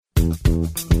Good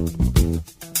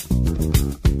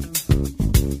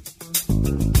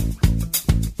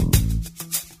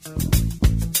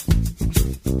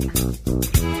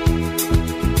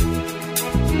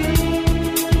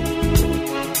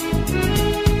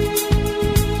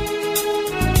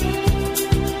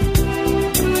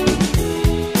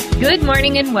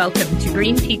morning and welcome to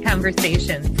Green Tea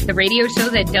Conversations, the radio show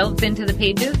that delves into the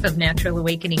pages of Natural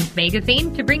Awakenings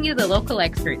magazine to bring you the local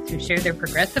experts who share their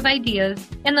progressive ideas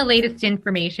and the latest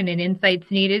information and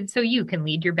insights needed so you can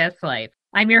lead your best life.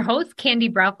 I'm your host, Candy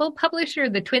Brothel, publisher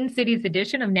of the Twin Cities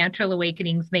edition of Natural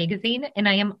Awakenings magazine, and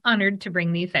I am honored to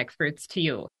bring these experts to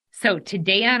you. So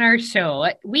today on our show,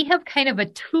 we have kind of a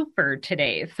twofer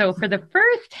today. So for the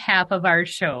first half of our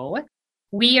show,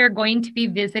 we are going to be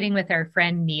visiting with our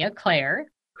friend Nia Claire,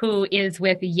 who is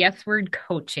with Yes Word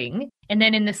Coaching. And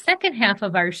then in the second half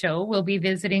of our show, we'll be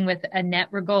visiting with Annette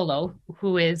Rigolo,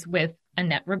 who is with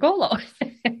Annette Rigolo.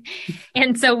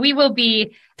 And so we will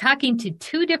be talking to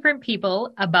two different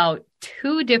people about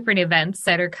two different events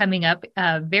that are coming up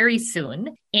very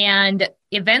soon, and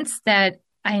events that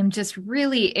I am just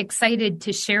really excited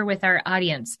to share with our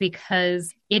audience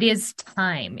because it is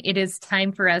time. It is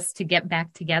time for us to get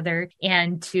back together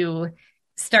and to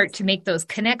start to make those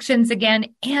connections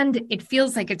again. And it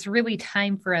feels like it's really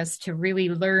time for us to really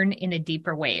learn in a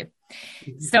deeper way.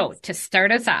 So to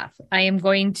start us off, I am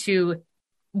going to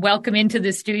welcome into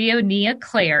the studio Nia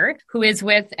Claire, who is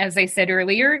with, as I said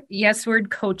earlier, Yes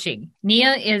Word Coaching.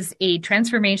 Nia is a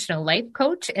transformational life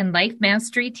coach and life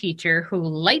mastery teacher who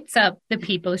lights up the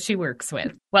people she works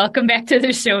with. Welcome back to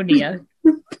the show, Nia.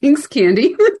 Thanks,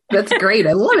 Candy. That's great.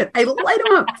 I love it. I light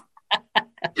them up.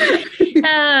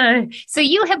 So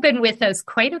you have been with us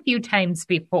quite a few times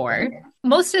before.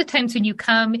 Most of the times when you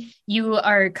come, you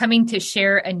are coming to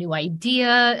share a new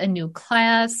idea, a new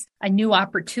class, a new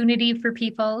opportunity for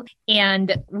people.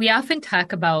 And we often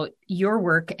talk about your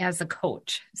work as a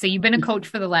coach. So you've been a coach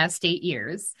for the last 8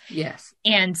 years. Yes.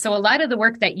 And so a lot of the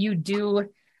work that you do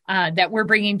that we're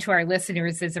bringing to our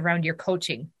listeners is around your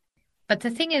coaching. But the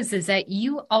thing is that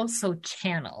you also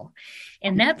channel.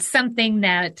 And that's something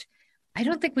that I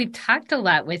don't think we've talked a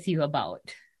lot with you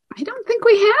about. I don't think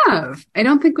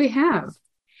we have.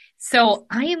 So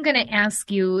I am going to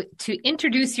ask you to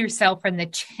introduce yourself from the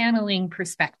channeling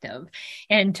perspective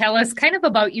and tell us kind of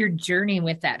about your journey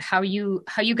with that, how you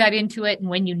got into it and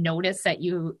when you noticed that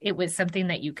it was something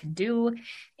that you could do,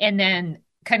 and then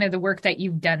kind of the work that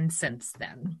you've done since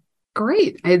then.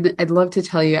 Great. I'd love to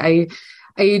tell you.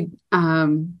 I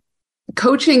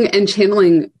coaching and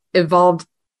channeling evolved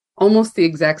almost the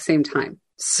exact same time.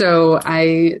 So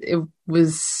it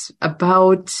was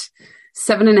about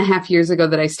 7.5 years ago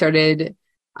that I started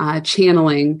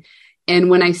channeling. And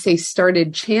when I say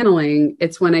started channeling,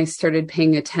 it's when I started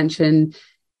paying attention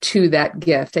to that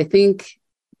gift. I think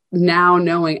now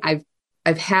knowing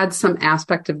I've had some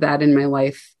aspect of that in my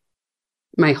life,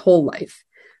 my whole life,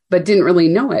 but didn't really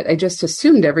know it. I just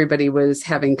assumed everybody was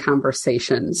having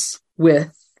conversations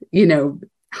with,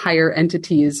 higher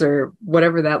entities or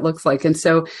whatever that looks like. And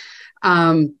so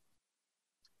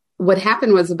what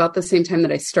happened was about the same time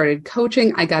that I started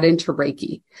coaching, I got into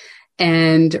Reiki.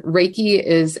 And Reiki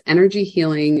is energy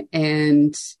healing,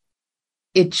 and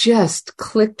it just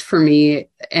clicked for me.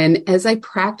 And as I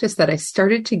practiced that, I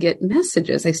started to get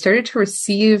messages. I started to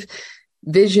receive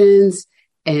visions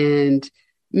and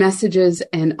messages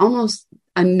and almost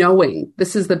a knowing.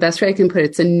 This is the best way I can put it.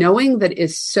 It's a knowing that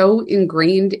is so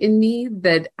ingrained in me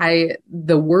that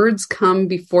the words come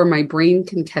before my brain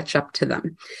can catch up to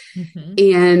them. Mm-hmm.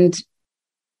 And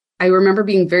I remember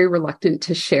being very reluctant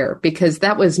to share because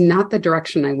that was not the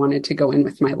direction I wanted to go in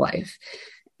with my life.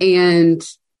 And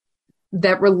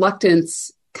that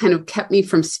reluctance kind of kept me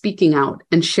from speaking out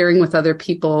and sharing with other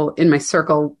people in my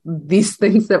circle these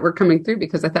things that were coming through,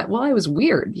 because I thought, well, I was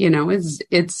weird,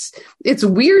 it's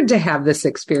weird to have this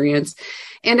experience.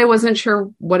 And I wasn't sure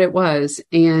what it was.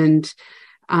 And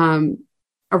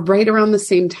right around the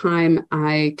same time,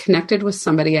 I connected with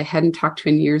somebody I hadn't talked to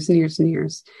in years and years and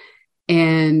years.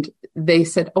 And they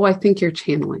said, "Oh, I think you're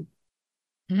channeling.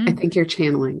 I think you're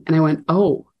channeling." And I went,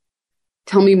 "Oh,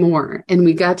 tell me more." And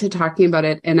we got to talking about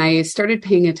it, and I started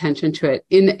paying attention to it.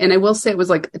 And I will say it was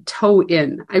like a toe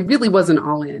in. I really wasn't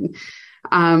all in.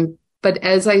 But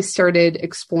as I started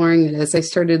exploring it, as I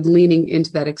started leaning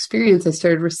into that experience, I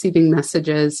started receiving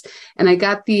messages, and I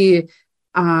got the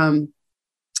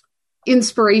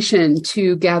inspiration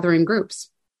to gather in groups.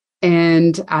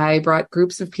 And I brought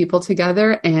groups of people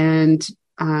together and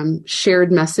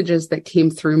shared messages that came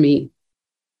through me.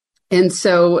 And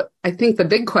so I think the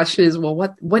big question is, well,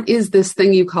 what is this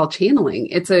thing you call channeling?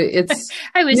 It's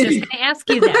I was just going to ask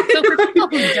you that. So for people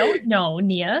who don't know,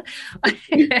 Nia,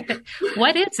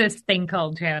 what is this thing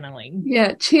called channeling?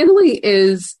 Yeah, channeling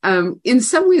is, in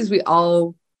some ways we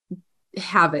all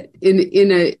have it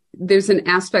there's an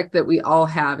aspect that we all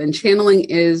have, and channeling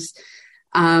is,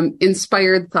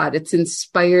 inspired thought. It's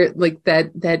inspired, like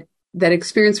that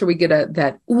experience where we get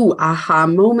that aha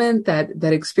moment,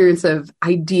 that experience of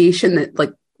ideation that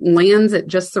like lands at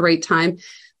just the right time.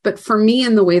 But for me,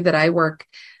 in the way that I work,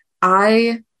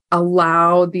 I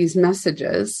allow these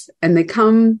messages, and they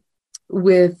come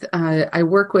with, I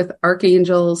work with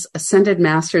archangels, ascended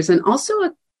masters, and also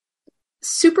a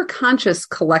super conscious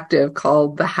collective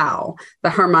called the HOW,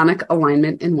 the Harmonic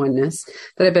Alignment and Oneness,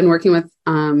 that I've been working with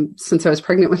since I was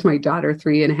pregnant with my daughter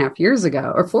 3.5 years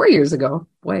ago, or 4 years ago.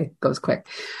 Boy, it goes quick.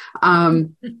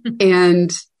 And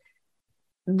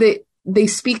they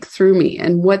speak through me.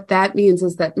 And what that means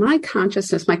is that my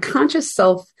consciousness, my conscious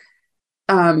self,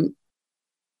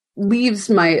 leaves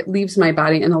my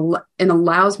body and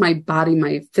allows my body,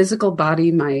 my physical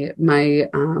body, my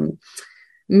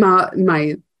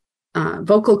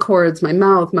vocal cords, my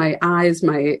mouth, my eyes,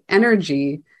 my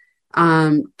energy,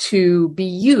 to be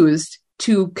used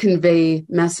to convey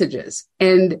messages.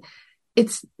 And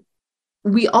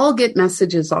we all get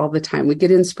messages all the time. We get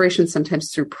inspiration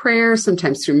sometimes through prayer,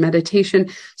 sometimes through meditation.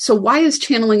 So why is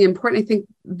channeling important? I think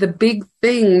the big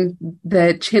thing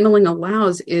that channeling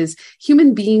allows is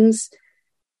human beings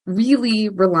really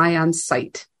rely on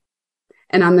sight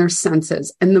and on their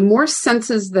senses. And the more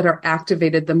senses that are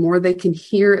activated, the more they can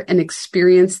hear and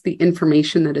experience the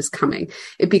information that is coming.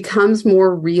 It becomes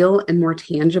more real and more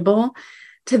tangible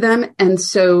to them. And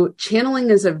so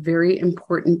channeling is a very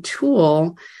important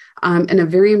tool, and a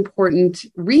very important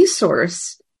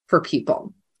resource for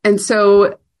people. And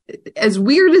so as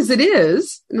weird as it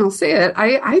is, and I'll say it,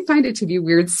 I find it to be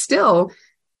weird still,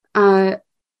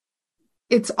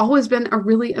 it's always been a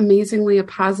really amazingly a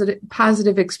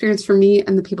positive experience for me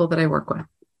and the people that I work with.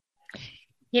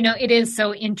 You know, it is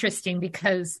so interesting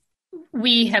because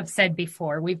we have said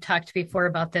before, we've talked before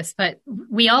about this, but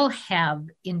we all have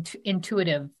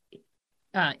intuition.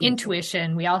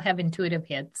 We all have intuitive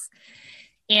hits,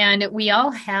 and we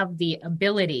all have the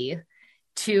ability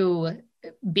to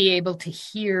be able to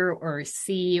hear or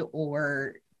see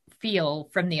or feel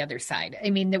from the other side. I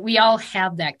mean, that we all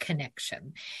have that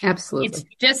connection. Absolutely. It's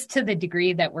just to the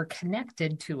degree that we're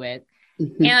connected to it,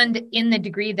 Mm-hmm. and in the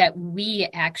degree that we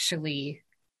actually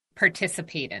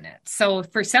participate in it. So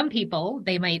for some people,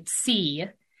 they might see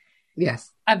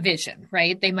Yes. a vision,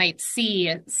 right? They might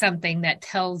see something that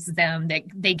tells them that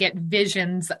they get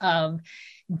visions of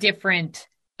different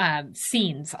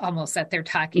scenes almost that they're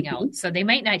talking Mm-hmm. out. So they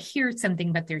might not hear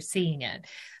something, but they're seeing it.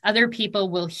 Other people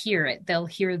will hear it. They'll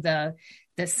hear the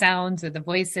sounds or the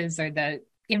voices or the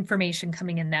information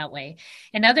coming in that way.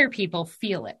 And other people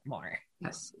feel it more.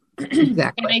 Yes,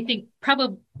 exactly. And I think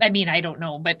I don't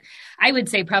know, but I would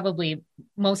say probably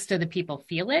most of the people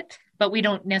feel it, but we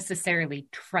don't necessarily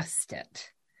trust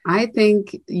it. I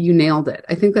think you nailed it.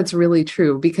 I that's really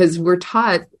true, because we're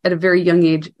taught at a very young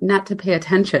age not to pay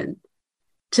attention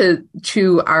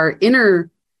to our inner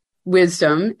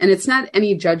wisdom. And it's not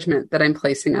any judgment that I'm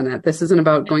placing on that. This isn't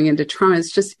about going into trauma.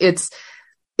 It's just, it's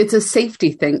a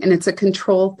safety thing, and it's a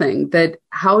control thing. That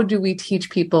how do we teach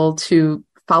people to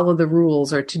follow the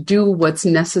rules or to do what's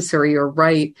necessary or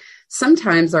right?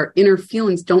 Sometimes our inner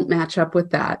feelings don't match up with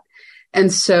that.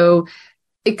 And so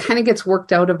it kind of gets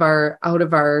worked out of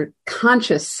our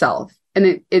conscious self.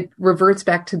 And it reverts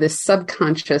back to this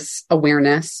subconscious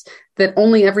awareness that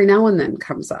only every now and then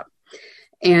comes up.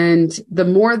 And the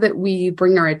more that we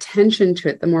bring our attention to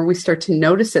it, the more we start to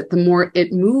notice it, the more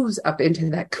it moves up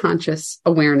into that conscious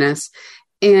awareness.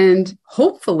 And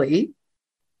hopefully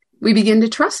we begin to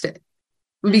trust it.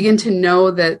 We begin to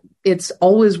know that it's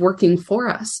always working for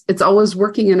us. It's always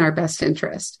working in our best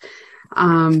interest.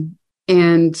 And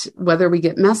whether we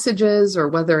get messages or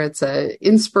whether it's a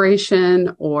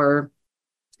inspiration or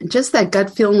just that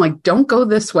gut feeling like, don't go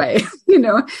this way,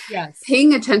 Yes.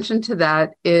 Paying attention to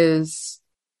that is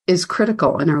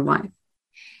critical in our life.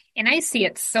 And I see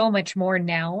it so much more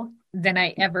now than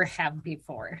I ever have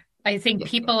before. I think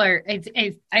people are,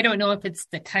 I don't know if it's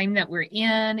the time that we're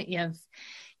in, if,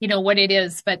 what it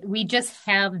is, but we just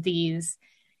have these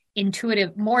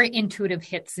more intuitive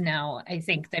hits now, I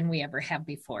think, than we ever have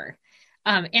before.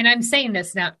 And I'm saying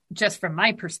this not just from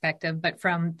my perspective, but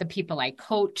from the people I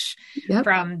coach, Yep.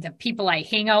 from the people I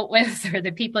hang out with, or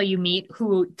the people you meet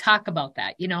who talk about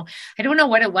that. I don't know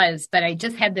what it was, but I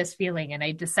just had this feeling and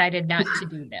I decided not to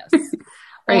do this.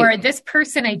 Or this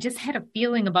person, I just had a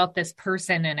feeling about this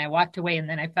person and I walked away and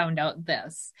then I found out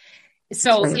this.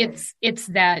 So it's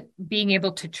that being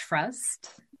able to trust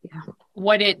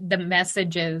what the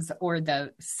messages or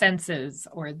the senses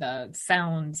or the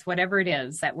sounds, whatever it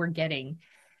is that we're getting.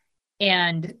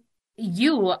 And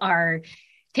you are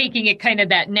taking it kind of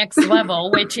that next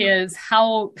level, which is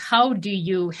how do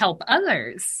you help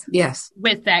others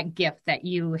with that gift that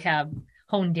you have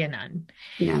honed in on?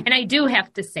 Yeah. And I do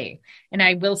have to say, and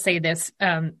I will say this,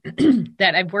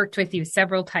 that I've worked with you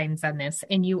several times on this,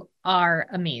 and you are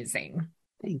amazing.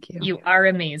 Thank you. You are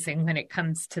amazing when it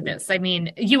comes to this. I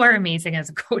mean, you are amazing as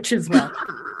a coach as well,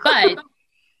 but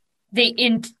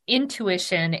the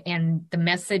intuition and the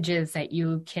messages that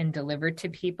you can deliver to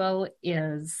people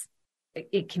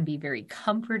it can be very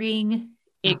comforting.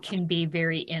 It can be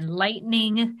very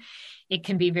enlightening. It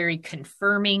can be very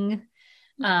confirming.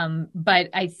 But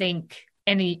I think,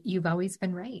 and you've always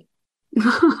been right.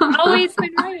 Always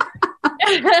been right.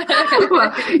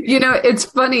 Well, it's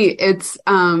funny. It's,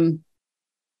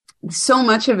 so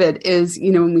much of it is,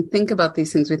 when we think about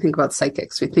these things, we think about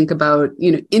psychics. We think about,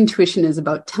 intuition is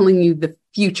about telling you the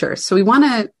future. So we want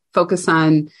to focus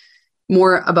on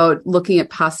more about looking at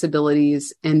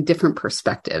possibilities and different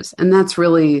perspectives. And that's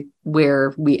really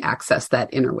where we access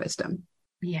that inner wisdom.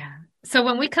 Yeah. So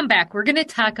when we come back, we're going to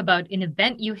talk about an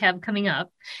event you have coming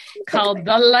up called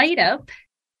The Light Up.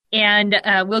 And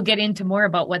we'll get into more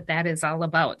about what that is all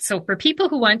about. So for people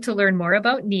who want to learn more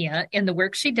about Nia and the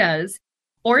work she does,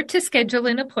 or to schedule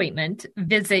an appointment,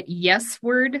 visit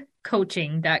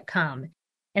yeswordcoaching.com.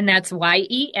 And that's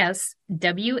YESWARD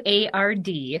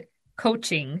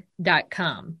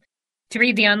coaching.com. To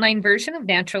read the online version of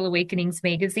Natural Awakenings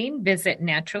magazine, visit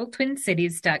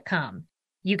naturaltwincities.com.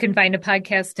 You can find a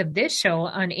podcast of this show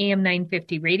on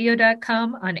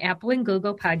am950radio.com, on Apple and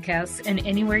Google Podcasts, and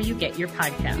anywhere you get your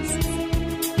podcasts.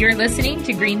 You're listening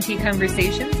to Green Tea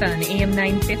Conversations on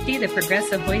AM950, the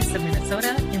progressive voice of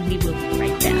Minnesota, and we will be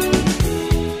right back.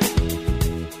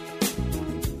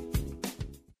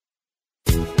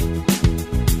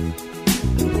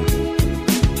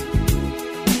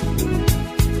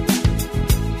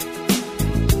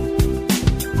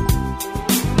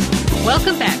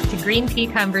 Welcome back to Green Tea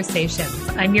Conversations.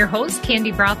 I'm your host,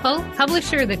 Candy Brothel,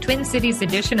 publisher of the Twin Cities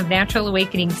edition of Natural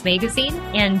Awakenings magazine.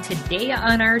 And today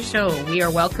on our show, we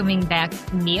are welcoming back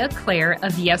Nia Claire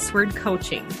of Yes Word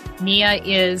Coaching. Nia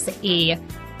is a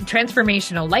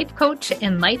transformational life coach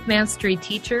and life mastery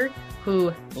teacher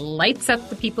who lights up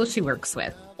the people she works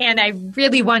with. And I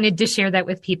really wanted to share that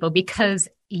with people because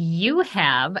you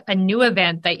have a new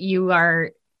event that you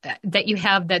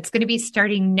have that's going to be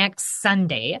starting next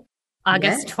Sunday,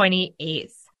 August 28th.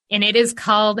 And it is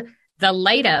called The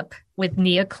Light Up with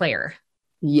Nia Claire.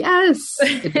 Yes.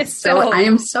 So I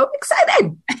am so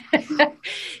excited.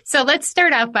 So let's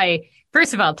start off by,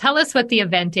 first of all, tell us what the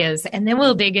event is, and then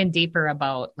we'll dig in deeper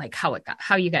about like how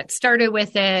you got started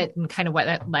with it and kind of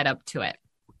what led up to it.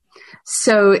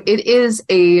 So it is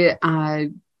a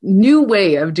new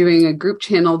way of doing a group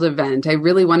channeled event. I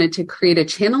really wanted to create a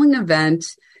channeling event,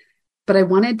 but I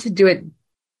wanted to do it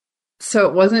so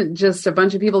it wasn't just a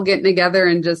bunch of people getting together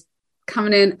and just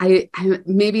coming in. I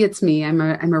maybe it's me. I'm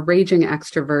a raging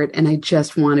extrovert, and I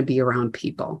just want to be around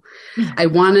people.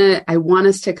 Mm-hmm. I want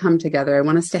us to come together. I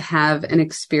want us to have an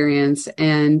experience.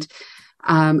 And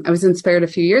I was inspired a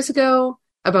few years ago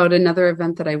about another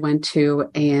event that I went to.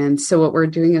 And so what we're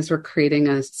doing is we're creating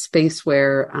a space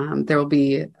where there will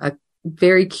be a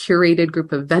very curated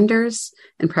group of vendors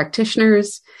and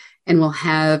practitioners. And we'll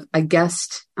have a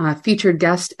featured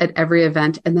guest at every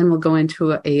event. And then we'll go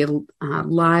into a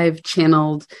live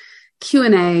channeled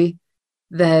Q&A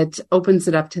that opens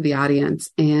it up to the audience.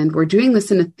 And we're doing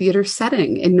this in a theater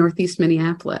setting in Northeast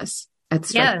Minneapolis at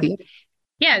Strike Theater.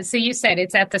 Yeah. So you said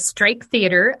it's at the Strike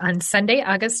Theater on Sunday,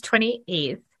 August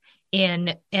 28th.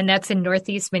 And that's in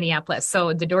Northeast Minneapolis.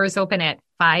 So the doors open at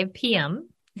 5 p.m.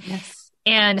 Yes.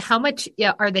 And how much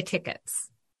are the tickets?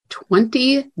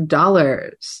 $20.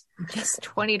 Just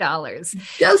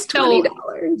 $20. Just $20.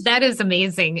 So that is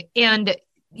amazing. And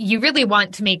you really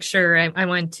want to make sure, I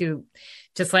want to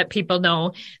just let people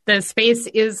know the space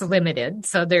is limited.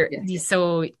 So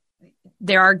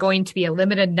there are going to be a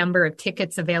limited number of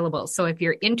tickets available. So if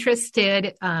you're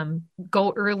interested,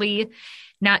 go early,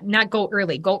 not go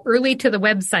early, go early to the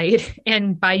website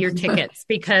and buy your tickets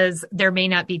because there may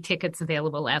not be tickets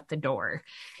available at the door.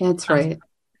 That's right.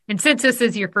 And since this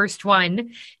is your first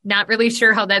one, not really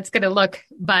sure how that's going to look,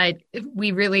 but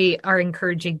we really are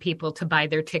encouraging people to buy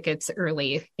their tickets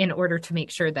early in order to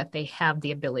make sure that they have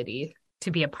the ability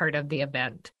to be a part of the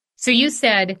event. So you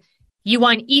said you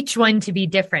want each one to be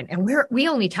different, and we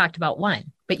only talked about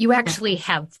one, but you actually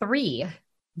have 3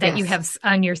 that you have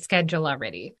on your schedule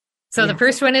already. So Yes. the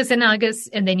first one is in August,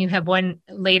 and then you have one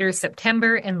later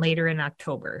September and later in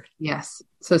October. Yes.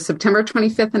 So September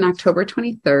 25th and October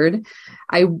 23rd.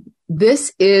 I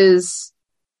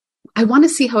want to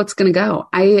see how it's going to go.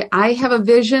 I have a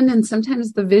vision, and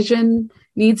sometimes the vision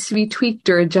needs to be tweaked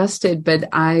or adjusted, but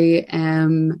I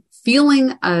am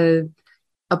feeling a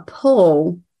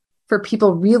pull for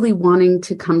people really wanting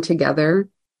to come together.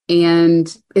 And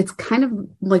it's kind of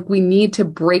like we need to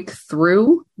break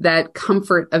through that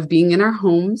comfort of being in our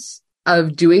homes,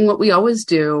 of doing what we always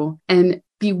do, and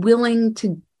be willing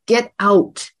to get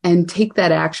out and take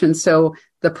that action. So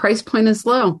the price point is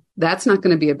low. That's not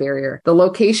going to be a barrier. The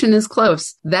location is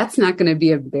close. That's not going to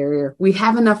be a barrier. We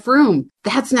have enough room.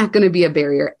 That's not going to be a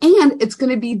barrier. And it's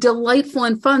going to be delightful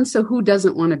and fun. So who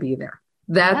doesn't want to be there?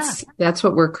 That's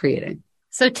what we're creating.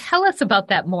 So tell us about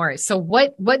that more. So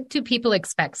what do people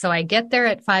expect? So I get there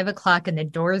at 5:00 and the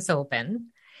doors open.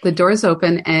 The doors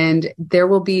open, and there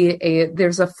will be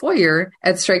there's a foyer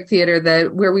at Strike Theater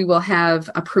where we will have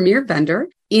a premier vendor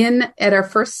at our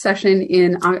first session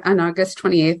on August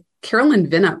 28th. Carolyn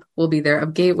Vinup will be there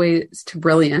of Gateways to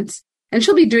Brilliance, and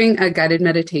she'll be doing a guided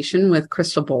meditation with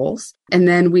crystal bowls. And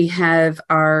then we have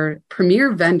our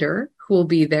premier vendor who will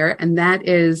be there, and that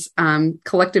is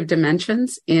Collective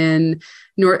Dimensions in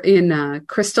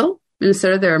Crystal,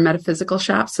 Minnesota. They're a metaphysical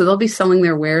shop, so they'll be selling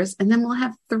their wares. And then we'll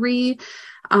have 3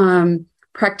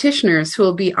 practitioners who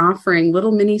will be offering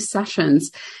little mini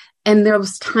sessions, and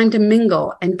there's time to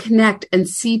mingle and connect and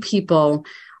see people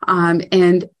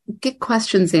and get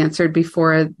questions answered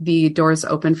before the doors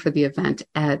open for the event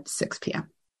at 6 p.m.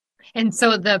 And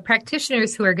so the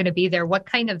practitioners who are going to be there, what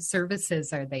kind of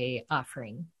services are they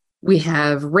offering? We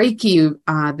have Reiki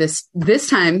this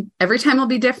time. Every time will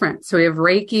be different. So we have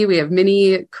Reiki, we have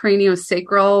mini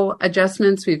craniosacral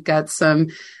adjustments. We've got some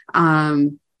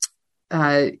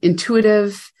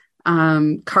intuitive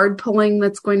card pulling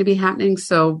that's going to be happening.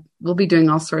 So we'll be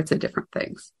doing all sorts of different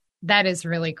things. That is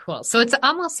really cool. So it's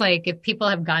almost like if people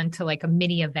have gone to like a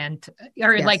mini event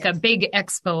or like a big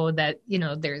expo that,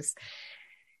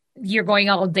 you're going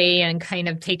all day and kind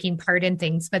of taking part in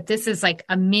things, but this is like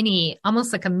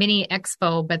almost like a mini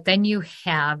expo, but then you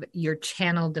have your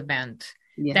channeled event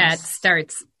that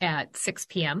starts at 6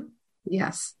 p.m.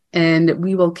 Yes. And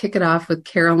we will kick it off with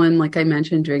Carolyn, like I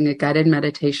mentioned, doing a guided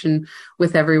meditation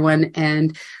with everyone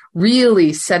and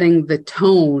really setting the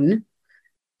tone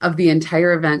of the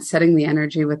entire event, setting the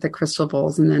energy with the crystal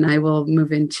bowls. And then I will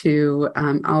move into,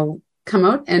 I'll come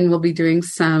out and we'll be doing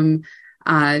some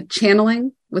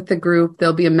channeling with the group.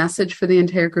 There'll be a message for the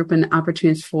entire group and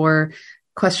opportunities for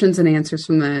questions and answers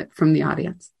from the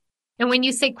audience. And when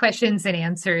you say questions and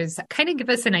answers, kind of give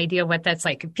us an idea what that's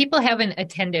like. If people haven't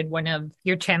attended one of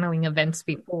your channeling events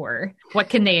before, what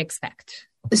can they expect?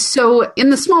 So in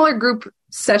the smaller group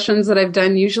sessions that I've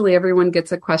done, usually everyone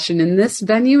gets a question. In this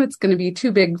venue, it's going to be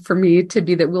too big for me to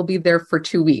be that we'll be there for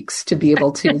 2 weeks to be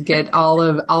able to get all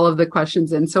of the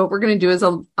questions in. So what we're going to do is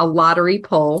a lottery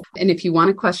poll. And if you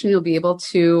want a question, you'll be able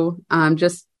to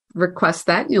just request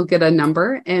that and you'll get a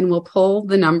number and we'll pull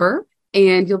the number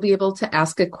and you'll be able to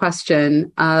ask a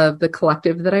question of the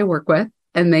collective that I work with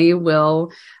and they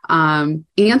will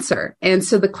answer. And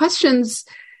so the questions,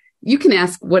 you can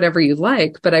ask whatever you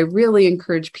like, but I really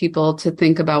encourage people to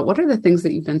think about what are the things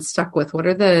that you've been stuck with? What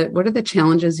are the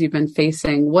challenges you've been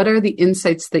facing? What are the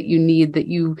insights that you need that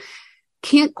you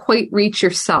can't quite reach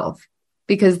yourself?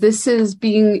 Because this is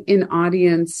being in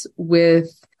audience with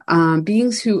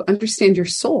beings who understand your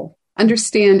soul,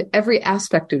 understand every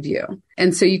aspect of you.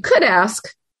 And so you could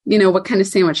ask, what kind of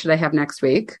sandwich should I have next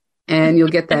week? And you'll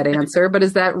get that answer. But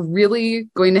is that really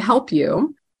going to help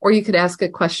you? Or you could ask a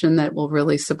question that will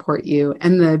really support you.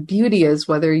 And the beauty is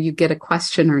whether you get a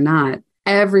question or not,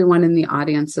 everyone in the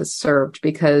audience is served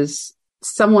because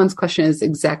someone's question is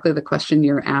exactly the question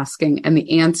you're asking. And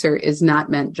the answer is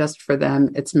not meant just for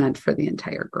them. It's meant for the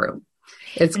entire group.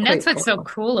 And that's what's so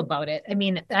cool about it. I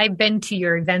mean, I've been to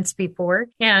your events before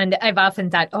and I've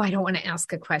often thought, I don't want to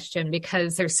ask a question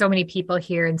because there's so many people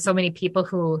here and so many people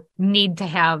who need to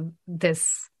have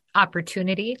this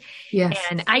opportunity. Yes.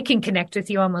 And I can connect with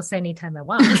you almost anytime I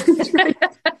want.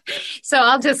 So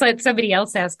I'll just let somebody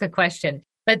else ask a question.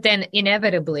 But then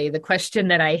inevitably the question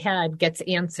that I had gets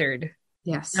answered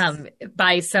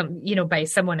by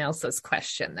someone else's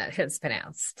question that has been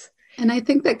asked. And I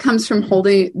think that comes from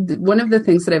one of the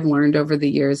things that I've learned over the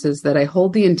years is that I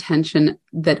hold the intention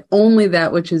that only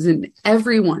that which is in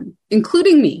everyone,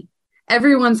 including me,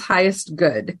 everyone's highest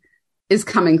good is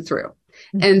coming through.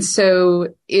 And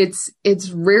so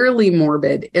it's rarely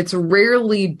morbid. It's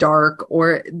rarely dark,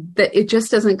 or that it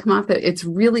just doesn't come off that. It's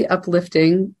really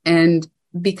uplifting. And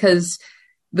because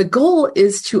the goal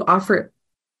is to offer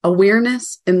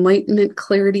awareness, enlightenment,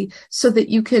 clarity, so that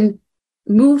you can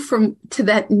move to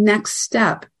that next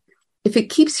step. If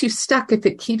it keeps you stuck, if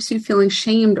it keeps you feeling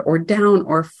shamed or down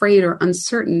or afraid or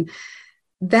uncertain,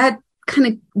 that kind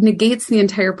of negates the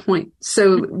entire point.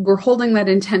 So we're holding that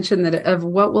intention of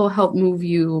what will help move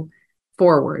you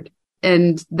forward.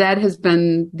 And that has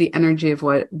been the energy of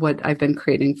what I've been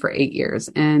creating for 8 years.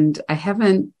 And I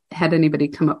haven't had anybody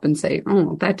come up and say,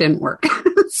 oh, that didn't work.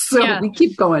 So we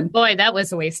keep going. Boy, that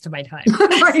was a waste of my time.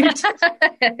 Right.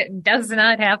 It does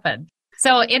not happen.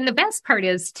 So, and the best part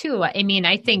is too, I mean,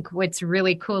 I think what's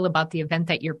really cool about the event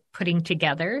that you're putting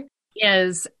together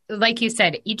is, like you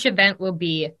said, each event will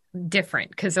be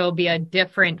different because there will be a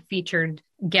different featured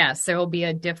guest. There will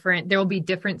be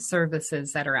different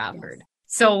services that are offered. Yes.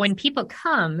 So when people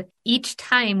come, each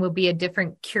time will be a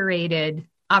different curated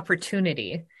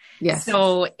opportunity. Yes.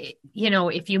 So,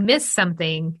 if you miss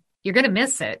something, you're going to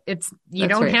miss it. You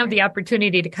don't have the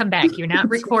opportunity to come back. You're not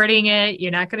recording it.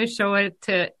 You're not going to show it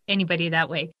to anybody that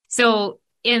way. So,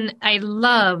 and I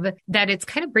love that it's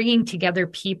kind of bringing together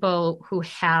people who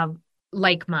have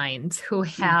like minds, who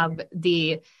have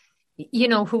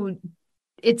who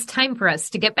it's time for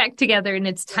us to get back together, and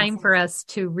it's time for us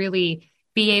to really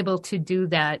be able to do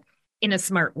that in a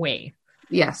smart way.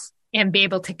 Yes. And be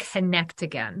able to connect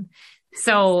again.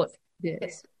 So,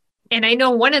 yes. And I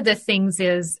know one of the things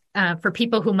is for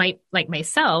people who might, like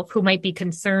myself, who might be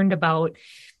concerned about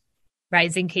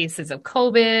rising cases of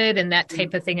COVID and that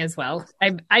type of thing as well.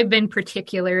 I've been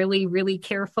particularly really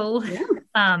careful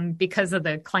because of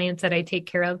the clients that I take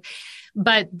care of.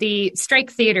 But the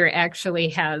Strike Theater actually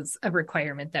has a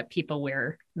requirement that people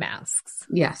wear masks.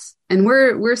 Yes. And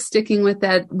we're sticking with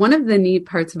that. One of the neat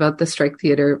parts about the Strike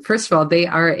Theater, first of all, they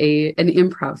are an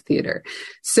improv theater.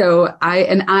 So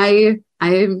I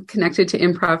am connected to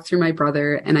improv through my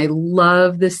brother, and I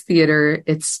love this theater.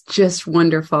 It's just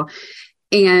wonderful.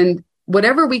 And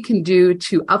whatever we can do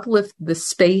to uplift the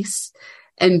space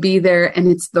and be there, and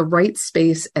it's the right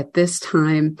space at this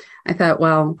time, I thought,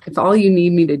 well, if all you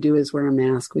need me to do is wear a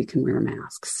mask, we can wear a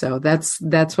mask. So that's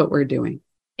what we're doing.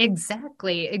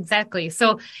 Exactly.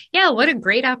 So what a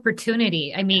great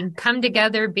opportunity. I mean, come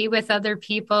together, be with other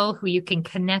people who you can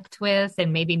connect with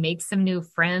and maybe make some new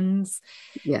friends.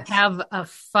 Yes. Have a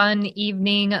fun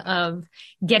evening of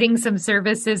getting some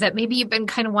services that maybe you've been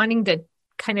kind of wanting to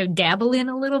kind of dabble in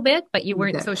a little bit, but you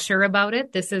weren't so sure about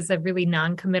it. This is a really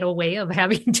non-committal way of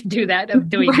having to do that, of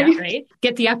doing that, right?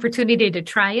 Get the opportunity to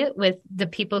try it with the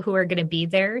people who are going to be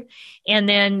there, and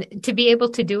then to be able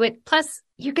to do it. Plus,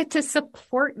 you get to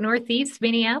support Northeast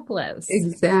Minneapolis.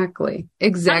 Exactly.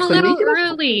 Come a little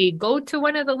early. Go to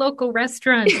one of the local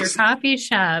restaurants or coffee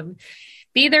shop.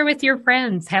 Be there with your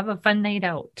friends. Have a fun night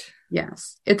out.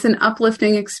 Yes. It's an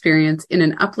uplifting experience in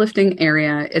an uplifting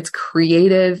area. It's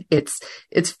creative. It's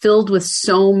filled with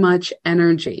so much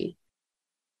energy.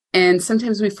 And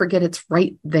sometimes we forget it's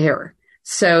right there.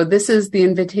 So this is the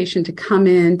invitation to come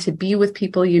in, to be with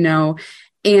people,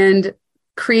 and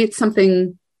create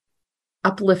something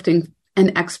uplifting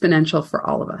and exponential for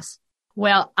all of us.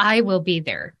 Well, I will be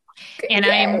there. And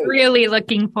I'm really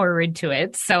looking forward to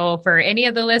it. So for any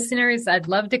of the listeners, I'd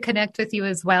love to connect with you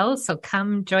as well. So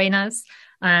come join us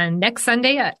on next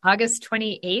Sunday, August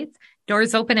 28th.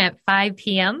 Doors open at 5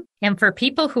 p.m. And for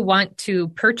people who want to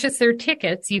purchase their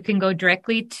tickets, you can go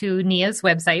directly to Nia's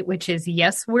website, which is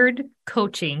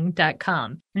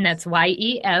yeswardcoaching.com. And that's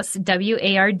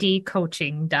YESWARD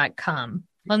coaching.com.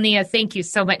 Well, Nia, thank you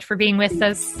so much for being with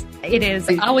us. It is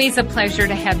always a pleasure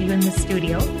to have you in the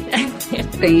studio.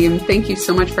 Same. Thank you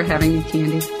so much for having me,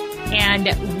 Candy. And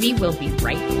we will be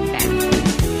right back.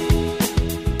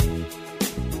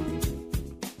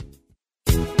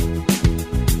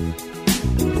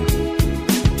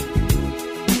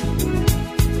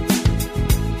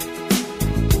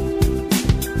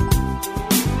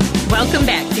 Welcome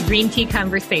back to Green Tea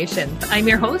Conversations. I'm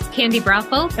your host, Candy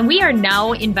Brothel, and we are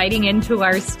now inviting into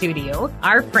our studio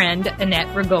our friend, Annette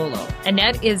Rigolo.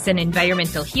 Annette is an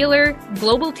environmental healer,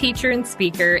 global teacher and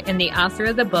speaker, and the author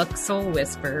of the book, Soul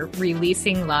Whisper,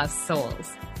 Releasing Lost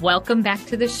Souls. Welcome back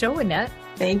to the show, Annette.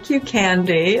 Thank you,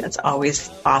 Candy. It's always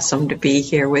awesome to be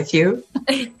here with you.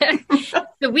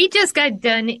 So we just got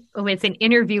done with an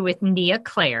interview with Nia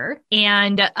Claire,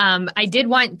 and I did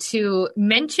want to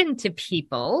mention to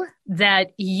people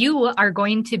that you are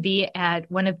going to be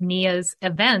at one of Nia's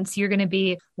events. You're going to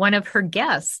be one of her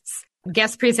guest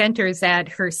presenters at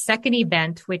her second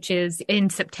event, which is in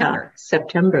September.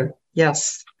 September,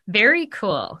 yes. Very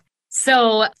cool.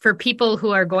 So for people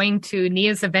who are going to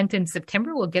Nia's event in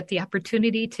September, we'll get the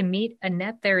opportunity to meet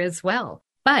Annette there as well.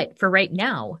 But for right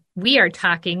now, we are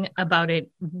talking about a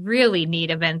really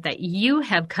neat event that you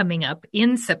have coming up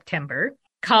in September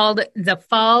called the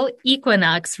Fall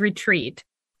Equinox Retreat,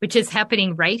 which is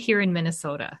happening right here in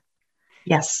Minnesota.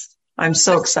 Yes, I'm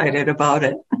so excited about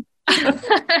it.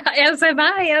 As am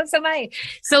I.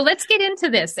 So let's get into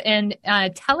this and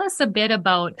tell us a bit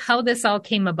about how this all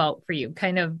came about for you,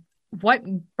 kind of what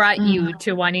brought you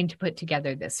to wanting to put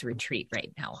together this retreat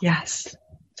right now. Yes.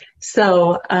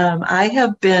 So I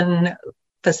have been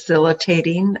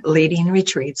facilitating, leading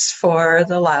retreats for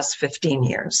the last 15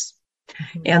 years.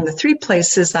 Mm-hmm. And the three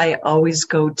places I always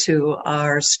go to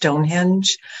are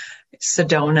Stonehenge,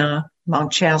 Sedona,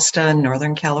 Mount Shasta,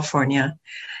 Northern California.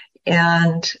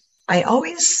 And I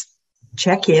always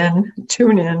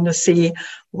tune in to see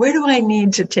where do I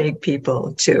need to take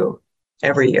people to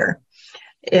every year.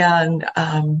 And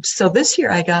so this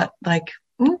year I got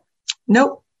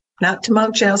nope, not to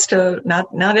Mount Shasta,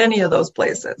 not any of those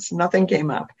places. Nothing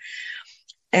came up.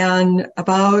 And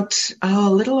about a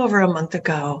little over a month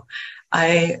ago,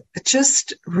 I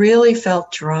just really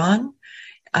felt drawn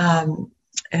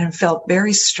and felt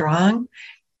very strong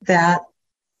that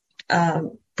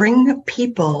bring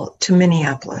people to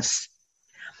Minneapolis.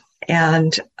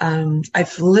 And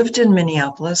I've lived in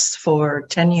Minneapolis for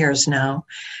 10 years now,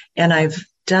 and I've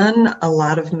done a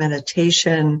lot of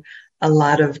meditation, a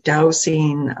lot of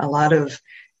dowsing, a lot of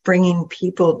bringing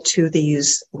people to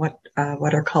these what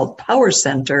are called power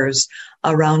centers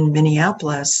around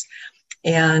Minneapolis.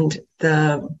 And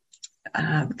the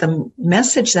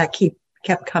message that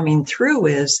kept coming through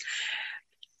is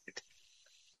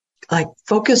like,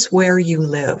 focus where you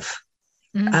live,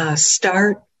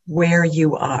 start where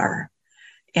you are,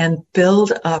 and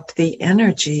build up the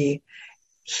energy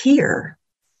here.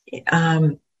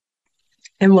 And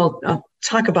I'll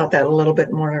talk about that a little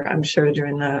bit more, I'm sure,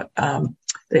 during the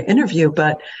interview.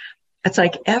 But it's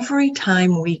like every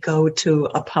time we go to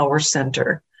a power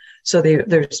center, so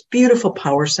there's beautiful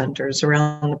power centers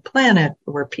around the planet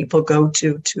where people go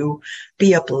to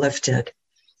be uplifted.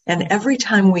 And every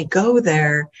time we go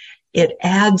there, it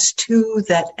adds to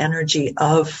that energy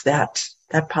of that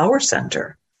power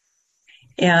center.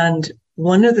 And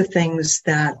one of the things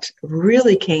that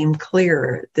really came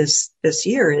clear this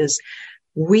year is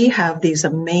we have these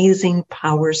amazing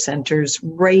power centers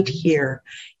right here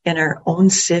in our own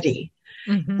city.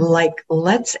 Mm-hmm. Like,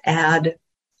 let's add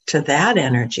to that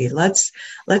energy. Let's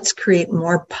create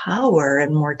more power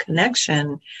and more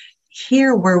connection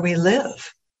here where we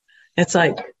live. It's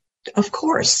like, of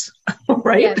course,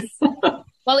 right? Yes.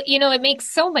 Well, it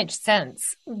makes so much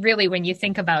sense, really, when you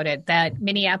think about it, that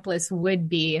Minneapolis would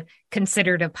be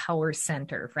considered a power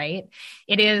center, right?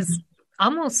 It is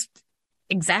almost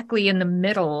exactly in the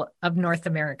middle of North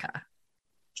America.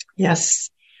 Yes.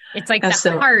 It's like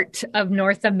the heart of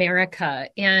North America.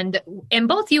 And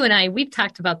both you and I, we've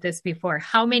talked about this before,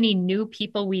 how many new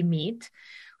people we meet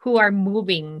who are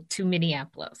moving to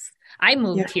Minneapolis. I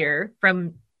moved here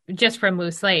from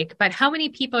Moose Lake, but how many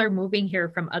people are moving here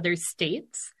from other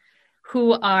states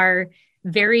who are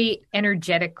very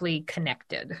energetically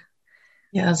connected?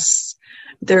 Yes,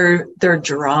 they're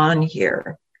drawn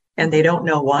here, and they don't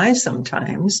know why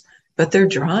sometimes, but they're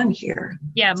drawn here.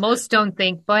 Yeah, most don't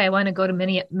think, boy, I want to go to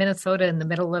Minnesota in the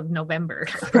middle of November.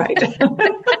 Right.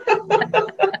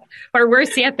 Or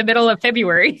worse yet, the middle of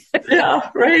February. Yeah,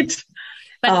 right.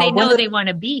 But they know they want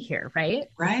to be here, right?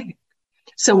 Right.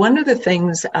 So one of the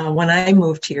things, when I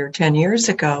moved here 10 years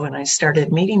ago and I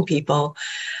started meeting people,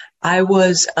 I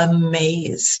was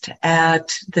amazed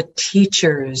at the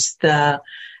teachers, the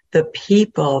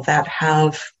people that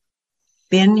have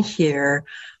been here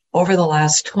over the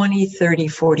last 20, 30,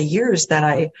 40 years that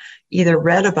I either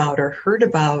read about or heard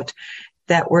about,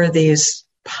 that were these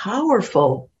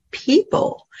powerful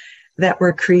people that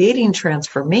were creating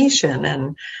transformation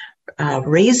and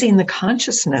raising the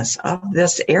consciousness of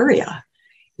this area.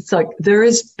 It's like there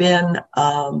has been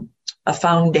a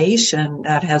foundation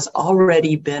that has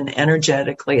already been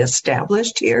energetically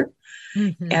established here.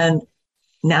 Mm-hmm. And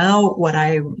now what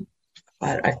I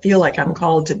feel like I'm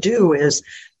called to do is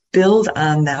build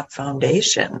on that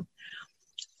foundation.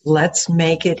 Let's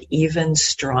make it even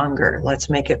stronger. Let's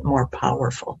make it more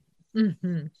powerful.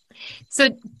 Mm-hmm.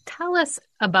 So tell us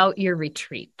about your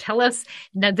retreat. Tell us,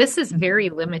 now this is very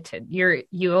limited.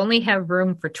 You only have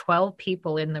room for 12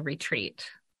 people in the retreat.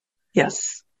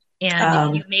 Yes.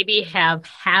 And you maybe have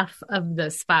half of the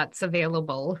spots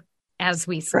available as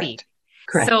we speak.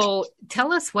 Correct. So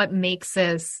tell us what makes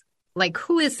this, like,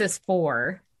 who is this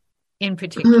for in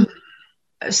particular?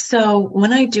 So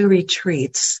when I do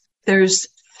retreats, there's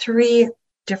 3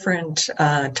 different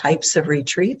types of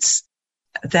retreats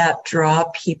that draw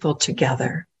people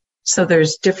together. So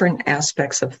there's different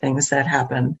aspects of things that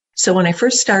happen. So when I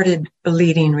first started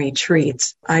leading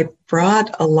retreats, I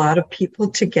brought a lot of people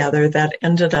together that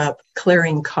ended up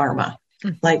clearing karma.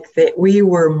 Like that we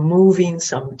were moving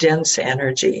some dense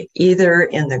energy, either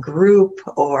in the group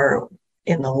or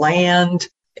in the land.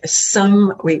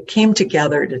 We came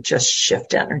together to just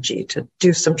shift energy, to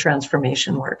do some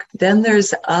transformation work. Then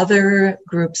there's other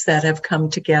groups that have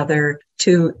come together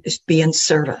to be in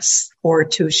service or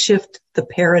to shift the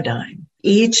paradigm.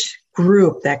 Each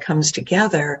group that comes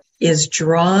together is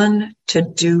drawn to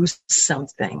do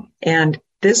something. And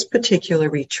this particular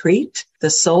retreat,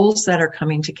 the souls that are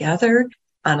coming together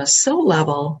on a soul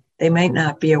level, they might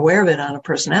not be aware of it on a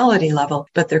personality level,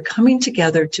 but they're coming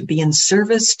together to be in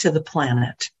service to the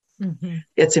planet. Mm-hmm.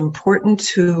 It's important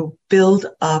to build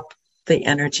up the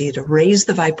energy, to raise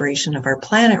the vibration of our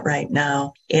planet right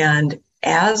now. And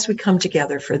as we come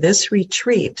together for this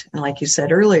retreat, and like you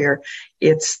said earlier,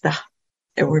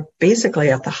 we're basically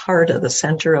at the heart of the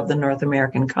center of the North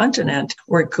American continent.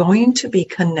 We're going to be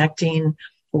connecting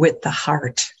with the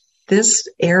heart. This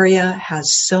area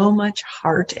has so much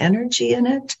heart energy in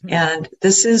it. And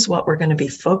this is what we're going to be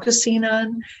focusing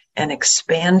on and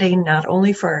expanding, not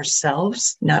only for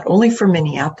ourselves, not only for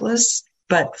Minneapolis,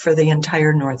 but for the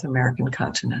entire North American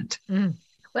continent. Mm.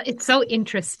 Well, it's so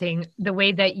interesting the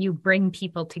way that you bring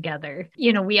people together.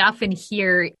 You know, we often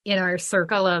hear in our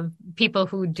circle of people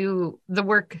who do the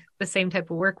work, the same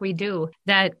type of work we do,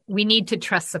 that we need to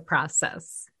trust the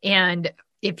process. And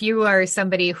if you are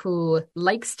somebody who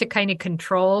likes to kind of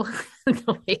control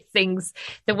the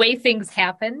way things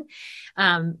happen,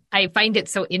 I find it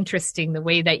so interesting the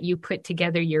way that you put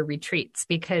together your retreats,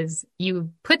 because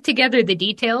you put together the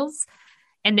details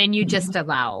and then you just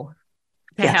allow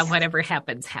to have whatever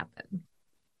happens happen.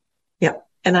 Yep.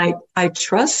 And I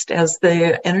trust as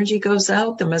the energy goes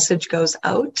out, the message goes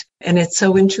out. And it's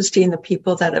so interesting, the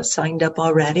people that have signed up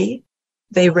already,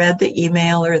 they read the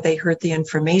email or they heard the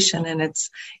information, and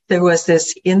there was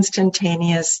this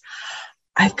instantaneous,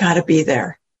 I've got to be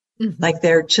there. Mm-hmm. Like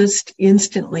they're just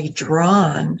instantly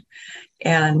drawn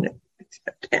and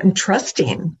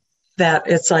trusting that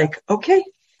it's like, okay,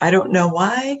 I don't know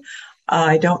why.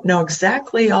 I don't know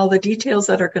exactly all the details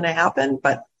that are going to happen,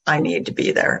 but I need to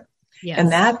be there. Yes.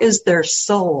 And that is their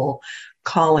soul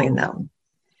calling them.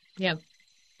 Yeah.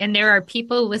 And there are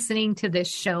people listening to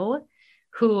this show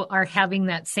who are having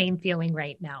that same feeling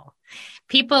right now.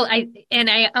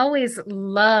 I always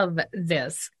love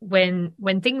this when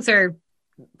things are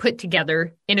put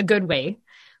together in a good way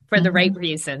for the right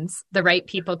reasons, the right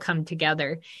people come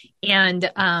together.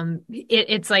 And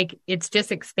it's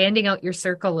just expanding out your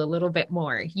circle a little bit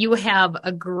more. You have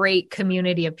a great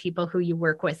community of people who you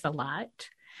work with a lot,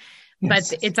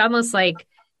 but it's almost like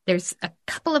there's a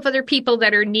couple of other people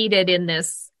that are needed in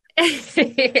this.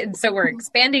 And so we're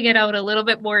expanding it out a little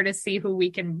bit more to see who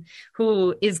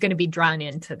is going to be drawn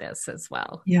into this as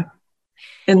well. Yeah.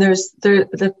 And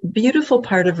the beautiful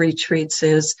part of retreats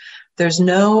is there's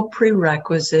no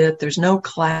prerequisite. There's no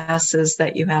classes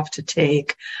that you have to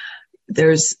take.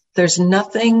 There's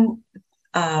nothing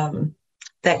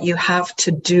that you have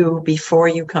to do before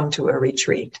you come to a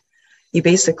retreat. You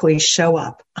basically show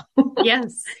up.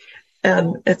 Yes.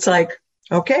 And it's like,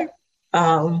 okay.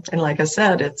 And like I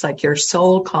said, it's like your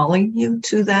soul calling you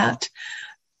to that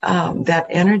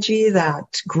energy,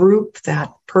 that group,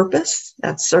 that purpose,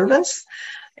 that service.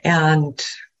 And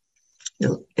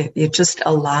you just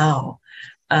allow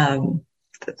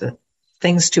the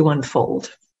things to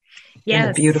unfold in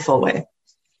a beautiful way.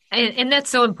 And that's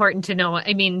so important to know.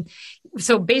 I mean,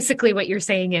 so basically what you're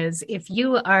saying is if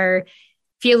you are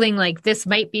feeling like this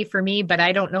might be for me, but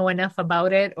I don't know enough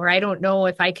about it, or I don't know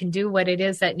if I can do what it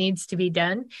is that needs to be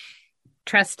done,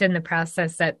 trust in the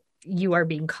process that you are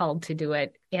being called to do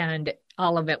it, and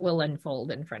all of it will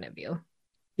unfold in front of you.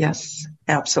 Yes,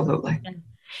 absolutely.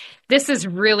 This is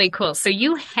really cool. So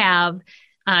you have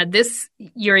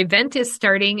your event is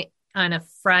starting on a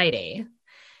Friday.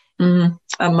 On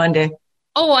Monday.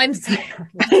 Oh, I'm sorry.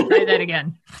 Let's try that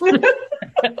again.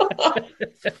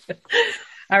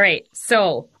 All right.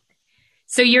 So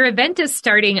your event is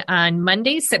starting on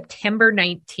Monday, September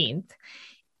 19th,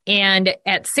 and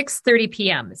at 6:30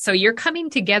 p.m. So you're coming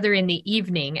together in the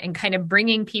evening and kind of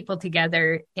bringing people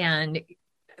together. And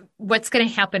what's going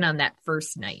to happen on that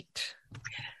first night?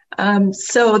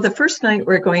 So the first night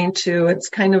it's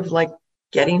kind of like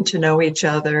getting to know each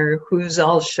other, who's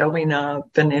all showing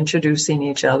up and introducing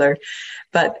each other.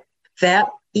 But that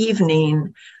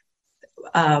evening,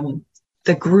 the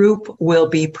the group will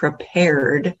be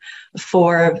prepared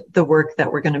for the work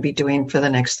that we're going to be doing for the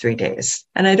next 3 days.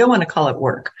 And I don't want to call it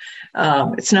work.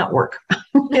 It's not work.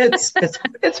 It's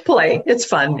play. It's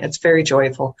fun. It's very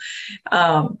joyful.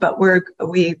 But what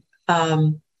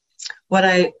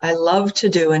I love to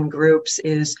do in groups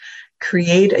is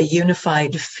create a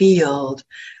unified field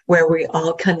where we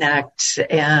all connect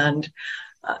and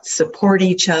support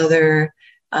each other.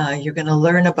 You're going to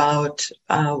learn about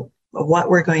what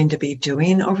we're going to be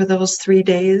doing over those 3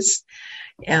 days.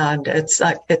 And it's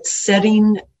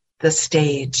setting the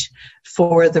stage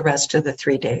for the rest of the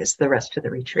 3 days, the rest of the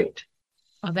retreat.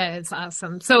 Oh, that is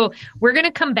awesome. So we're going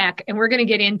to come back and we're going to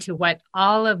get into what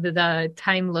all of the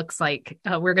time looks like.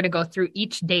 We're going to go through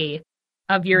each day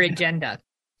of your agenda.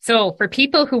 So for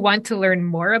people who want to learn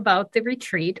more about the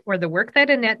retreat or the work that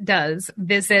Annette does,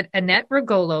 visit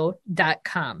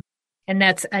AnnetteRugolo.com. And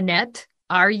that's Annette,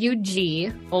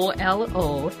 RUGOLO.com.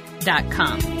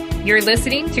 You're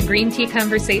listening to Green Tea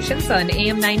Conversations on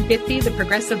AM 950, the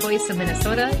progressive voice of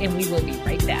Minnesota, and we will be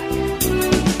right back.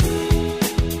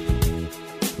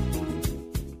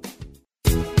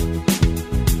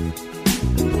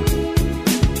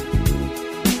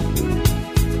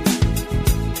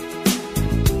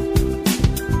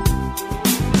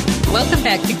 Welcome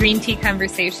back to Green Tea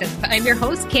Conversations. I'm your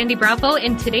host, Candy Bravo,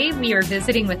 and today we are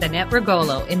visiting with Annette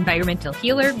Rugolo, environmental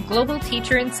healer, global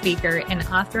teacher and speaker, and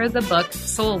author of the book,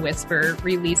 Soul Whisperer,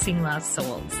 Releasing Lost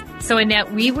Souls. So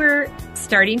Annette, we were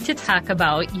starting to talk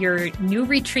about your new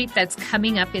retreat that's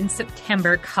coming up in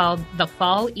September called the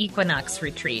Fall Equinox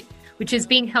Retreat, which is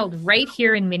being held right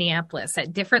here in Minneapolis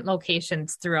at different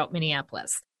locations throughout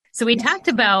Minneapolis. So we talked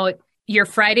about your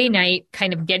Friday night,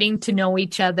 kind of getting to know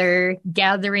each other,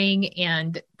 gathering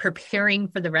and preparing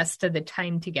for the rest of the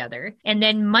time together. And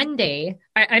then and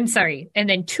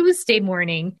then Tuesday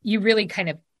morning, you really kind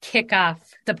of kick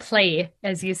off the play,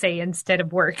 as you say, instead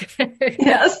of work.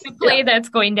 Yes. The play that's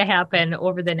going to happen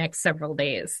over the next several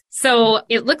days. So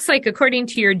it looks like, according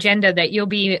to your agenda, that you'll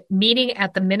be meeting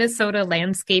at the Minnesota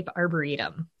Landscape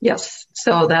Arboretum. Yes.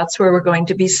 So that's where we're going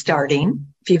to be starting.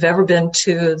 If you've ever been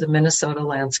to the Minnesota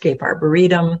Landscape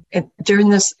Arboretum, during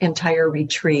this entire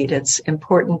retreat, it's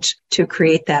important to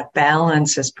create that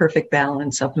balance, this perfect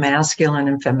balance of masculine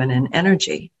and feminine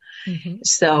energy. Mm-hmm.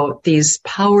 So these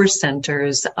power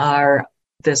centers are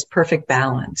this perfect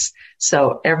balance.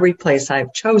 So every place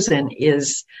I've chosen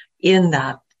is in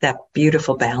that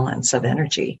beautiful balance of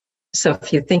energy. So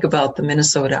if you think about the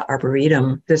Minnesota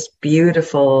Arboretum, it's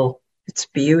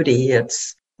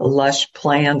lush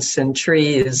plants and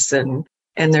trees, and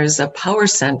there's a power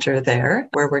center there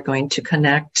where we're going to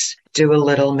connect, do a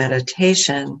little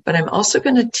meditation. But I'm also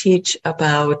going to teach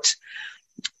about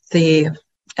the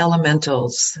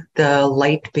elementals, the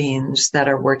light beings that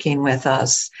are working with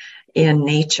us in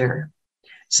nature.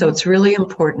 So it's really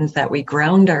important that we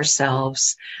ground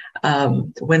ourselves.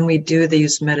 When we do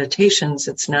these meditations,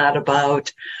 it's not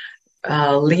about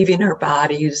leaving our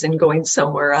bodies and going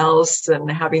somewhere else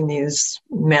and having these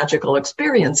magical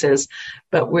experiences,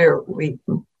 but we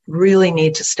really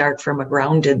need to start from a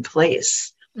grounded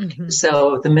place. Mm-hmm.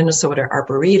 So the Minnesota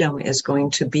Arboretum is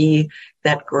going to be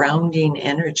that grounding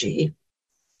energy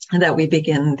that we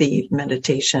begin the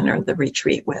meditation or the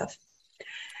retreat with.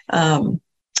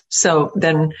 So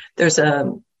then there's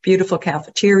a beautiful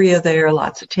cafeteria there,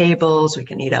 lots of tables. We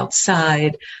can eat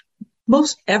outside.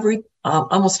 Almost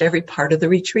every part of the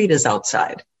retreat is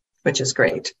outside, which is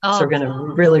great. Oh. So we're going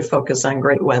to really focus on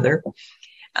great weather.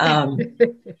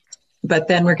 But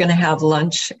then we're going to have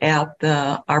lunch at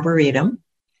the Arboretum.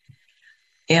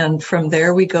 And from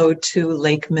there, we go to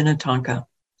Lake Minnetonka.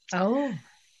 Oh.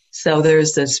 So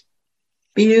there's this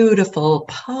beautiful,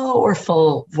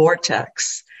 powerful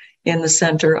vortex in the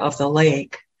center of the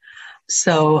lake.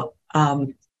 So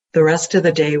the rest of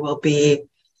the day will be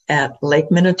at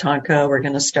Lake Minnetonka. We're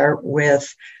going to start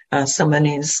with someone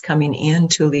who's coming in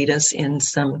to lead us in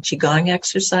some Qigong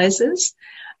exercises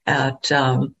at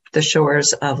the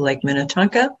shores of Lake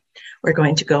Minnetonka. We're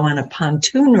going to go on a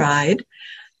pontoon ride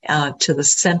to the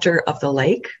center of the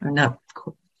lake, or not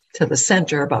to the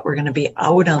center, but we're going to be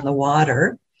out on the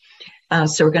water.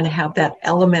 So we're going to have that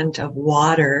element of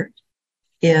water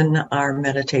in our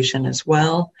meditation as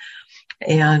well.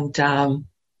 And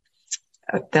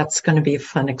that's going to be a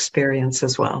fun experience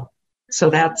as well. So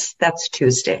that's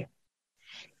Tuesday.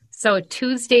 So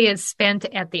Tuesday is spent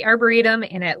at the Arboretum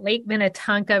and at Lake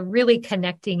Minnetonka, really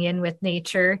connecting in with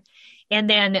nature. And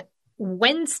then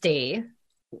Wednesday,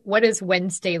 what does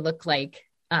Wednesday look like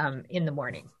in the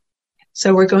morning?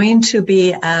 So we're going to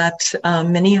be at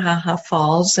Minnehaha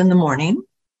Falls in the morning.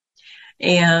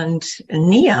 And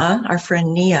Nia, our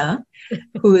friend Nia,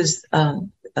 who is a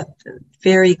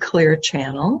very clear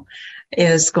channel,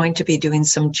 is going to be doing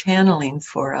some channeling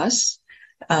for us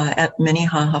at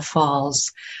Minnehaha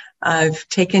Falls. I've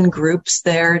taken groups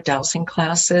there, dowsing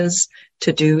classes,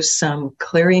 to do some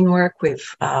clearing work.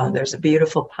 There's a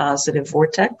beautiful positive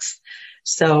vortex.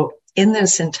 So in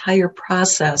this entire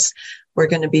process, we're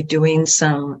going to be doing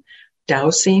some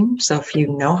dowsing. So if you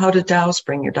know how to douse,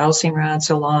 bring your dowsing rods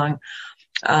along.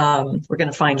 We're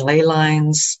going to find ley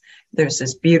lines. There's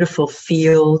this beautiful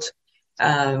field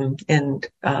in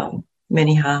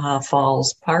Minnehaha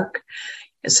Falls Park.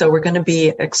 So we're going to be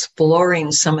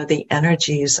exploring some of the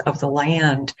energies of the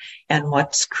land and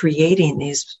what's creating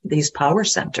these power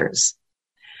centers.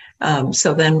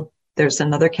 So then there's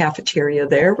another cafeteria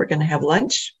there. We're going to have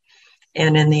lunch.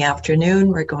 And in the afternoon,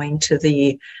 we're going to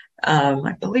the,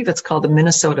 I believe it's called the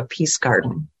Minnesota Peace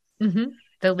Garden. Mm-hmm.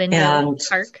 The Linden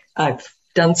Park. I've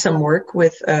done some work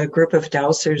with a group of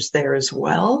dowsers there as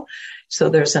well. So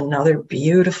there's another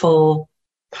beautiful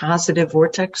positive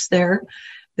vortex there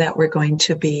that we're going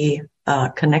to be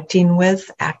connecting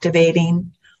with,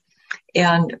 activating.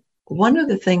 And one of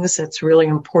the things that's really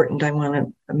important I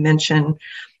want to mention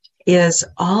is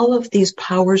all of these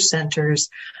power centers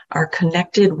are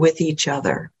connected with each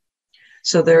other.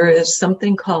 So there is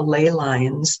something called ley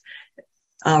lines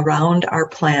around our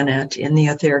planet in the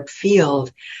etheric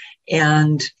field.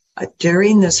 And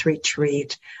during this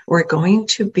retreat, we're going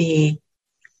to be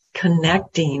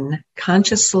connecting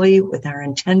consciously with our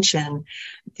intention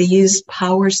these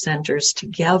power centers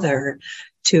together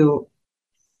to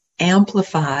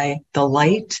amplify the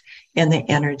light and the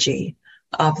energy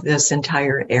of this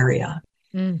entire area.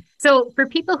 So for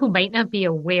people who might not be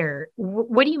aware,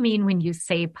 what do you mean when you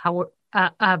say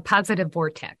positive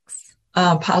vortex?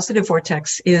 Positive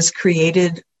vortex is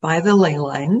created by the ley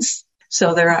lines.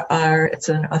 So it's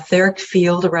an etheric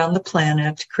field around the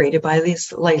planet created by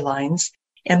these ley lines.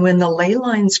 And when the ley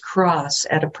lines cross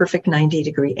at a perfect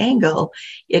 90-degree angle,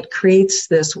 it creates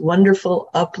this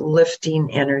wonderful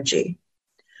uplifting energy.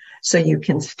 So you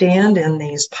can stand in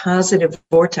these positive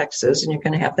vortexes, and you're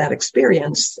going to have that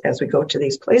experience as we go to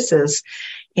these places,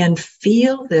 and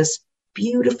feel this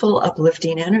beautiful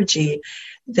uplifting energy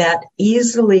that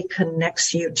easily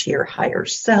connects you to your higher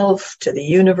self, to the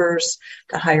universe,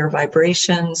 to higher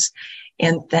vibrations.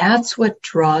 And that's what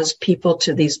draws people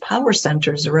to these power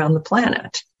centers around the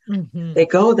planet. Mm-hmm. They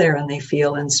go there and they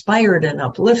feel inspired and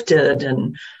uplifted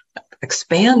and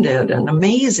expanded and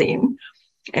amazing.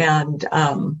 And,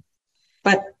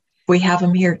 but we have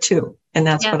them here too. And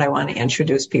that's what I want to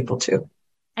introduce people to.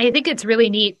 I think it's really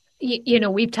neat. You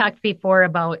know, we've talked before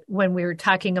about when we were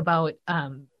talking about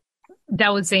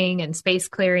dowsing and space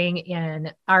clearing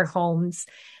in our homes,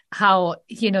 how,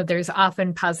 you know, there's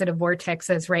often positive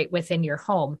vortexes right within your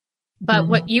home. But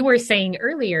what you were saying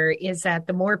earlier is that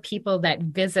the more people that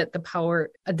visit the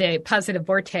positive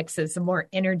vortexes, the more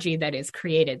energy that is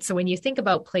created. So when you think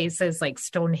about places like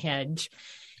Stonehenge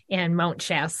and Mount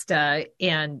Shasta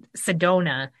and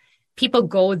Sedona, people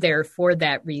go there for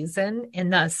that reason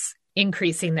and thus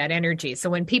increasing that energy. So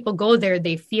when people go there,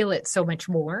 they feel it so much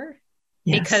more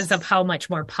because of how much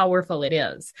more powerful it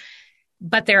is.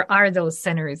 But there are those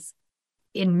centers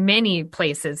in many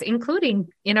places, including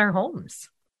in our homes.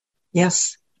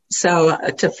 Yes. So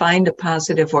to find a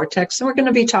positive vortex, and we're going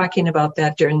to be talking about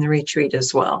that during the retreat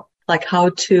as well, like how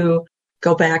to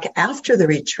go back after the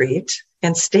retreat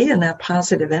and stay in that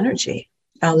positive energy.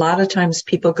 A lot of times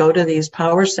people go to these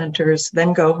power centers,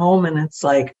 then go home, and it's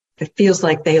like, it feels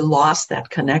like they lost that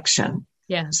connection.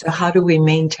 Yeah. So how do we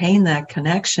maintain that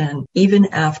connection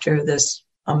even after this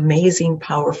amazing,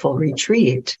 powerful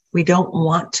retreat? We don't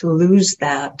want to lose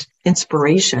that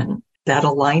inspiration, that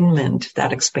alignment,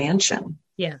 that expansion.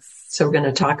 Yes. So we're going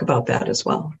to talk about that as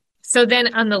well. So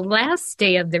then on the last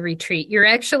day of the retreat, you're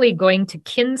actually going to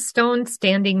Kinstone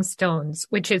Standing Stones,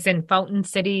 which is in Fountain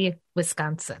City,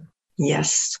 Wisconsin.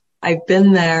 Yes. I've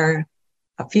been there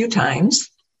a few times.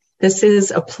 This is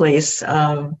a place,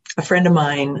 a friend of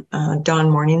mine, Dawn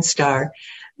Morningstar,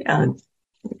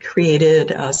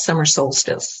 created Summer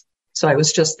Solstice. So I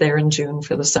was just there in June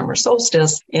for the summer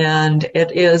solstice, and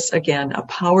it is, again, a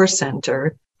power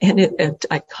center, and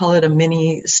I call it a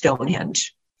mini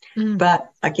Stonehenge.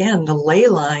 But again, the ley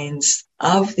lines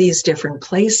of these different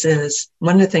places,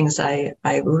 one of the things I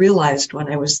realized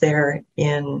when I was there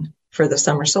for the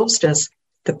summer solstice,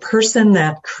 the person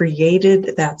that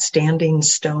created that standing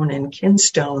stone in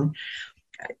Kinstone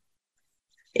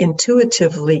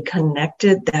intuitively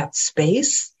connected that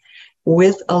space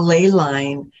with a ley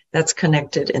line that's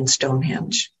connected in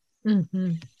Stonehenge.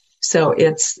 Mm-hmm. So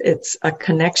it's a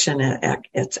connection.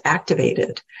 It's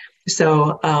activated.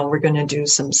 So we're going to do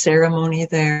some ceremony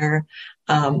there.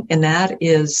 And that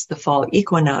is the fall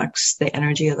equinox, the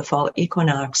energy of the fall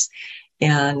equinox.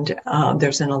 And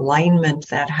there's an alignment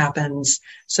that happens.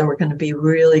 So we're going to be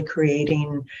really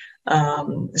creating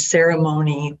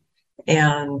ceremony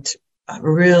and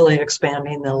really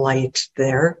expanding the light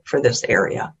there for this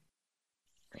area.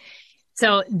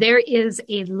 So there is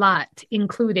a lot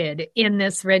included in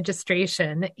this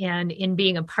registration and in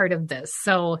being a part of this.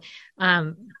 So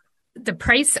the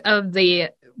price of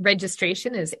the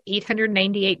registration is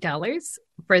 $898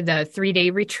 for the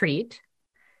 3-day retreat.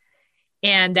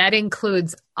 And that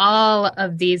includes all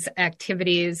of these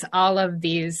activities, all of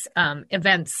these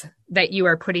events that you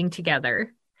are putting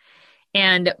together.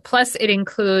 And plus it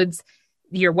includes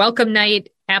your welcome night,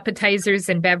 appetizers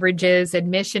and beverages,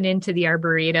 admission into the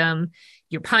Arboretum,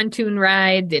 your pontoon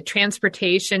ride, the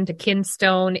transportation to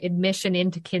Kinstone, admission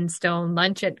into Kinstone,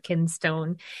 lunch at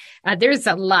Kinstone. There's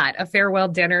a lot, a farewell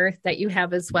dinner that you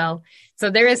have as well. So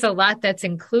there is a lot that's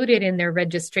included in their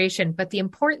registration. But the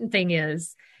important thing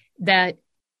is that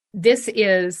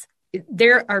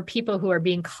there are people who are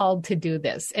being called to do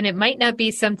this. And it might not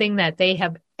be something that they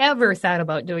have ever thought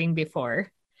about doing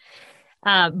before.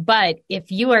 But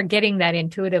if you are getting that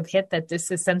intuitive hit that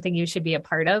this is something you should be a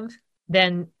part of,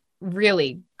 then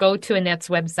really go to Annette's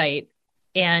website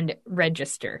and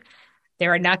register.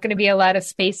 There are not going to be a lot of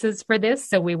spaces for this,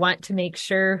 so we want to make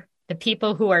sure the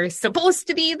people who are supposed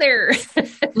to be there.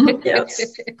 Yes.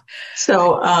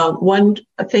 So one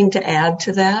thing to add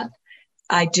to that,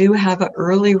 I do have an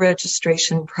early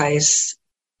registration price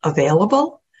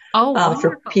available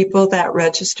for people that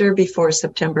register before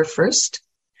September 1st.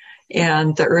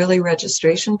 And the early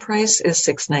registration price is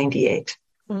 $698.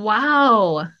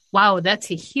 Wow, that's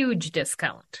a huge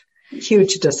discount.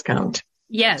 Huge discount.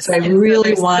 Yes. So I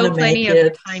really want to make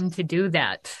it time to do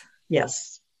that.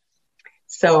 Yes.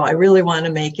 So I really want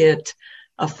to make it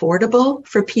affordable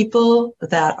for people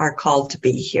that are called to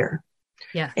be here.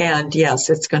 Yeah. And yes,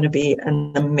 it's going to be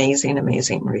an amazing,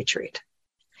 amazing retreat.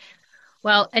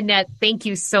 Well, Annette, thank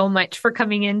you so much for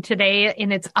coming in today.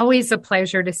 And it's always a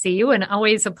pleasure to see you and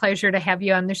always a pleasure to have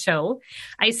you on the show.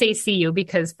 I say see you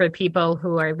because for people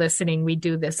who are listening, we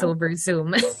do this over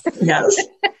Zoom. Yes.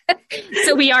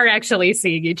 So we are actually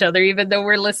seeing each other, even though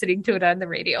we're listening to it on the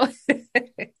radio.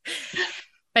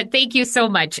 But thank you so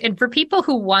much. And for people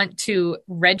who want to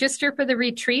register for the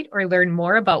retreat or learn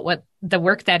more about what the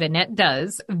work that Annette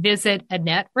does, visit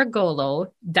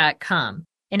AnnetteRugolo.com.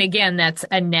 And again, that's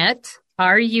Annette,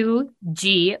 RUGOLO.com.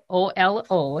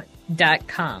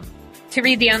 To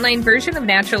read the online version of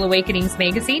Natural Awakenings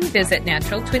magazine, visit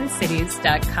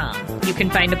naturaltwincities.com. You can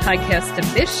find a podcast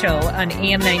of this show on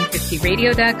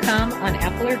am950radio.com, on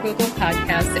Apple or Google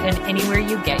Podcasts, and anywhere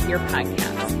you get your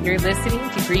podcasts. You're listening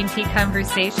to Green Tea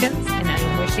Conversations, and I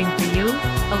am wishing for you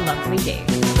a lovely day.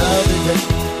 Lovely day,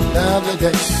 lovely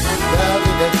day,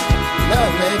 lovely day,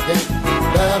 lovely day,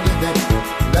 lovely day,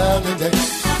 lovely day,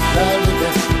 lovely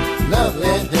day,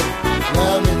 lovely day,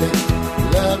 lovely day,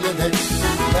 lovely day.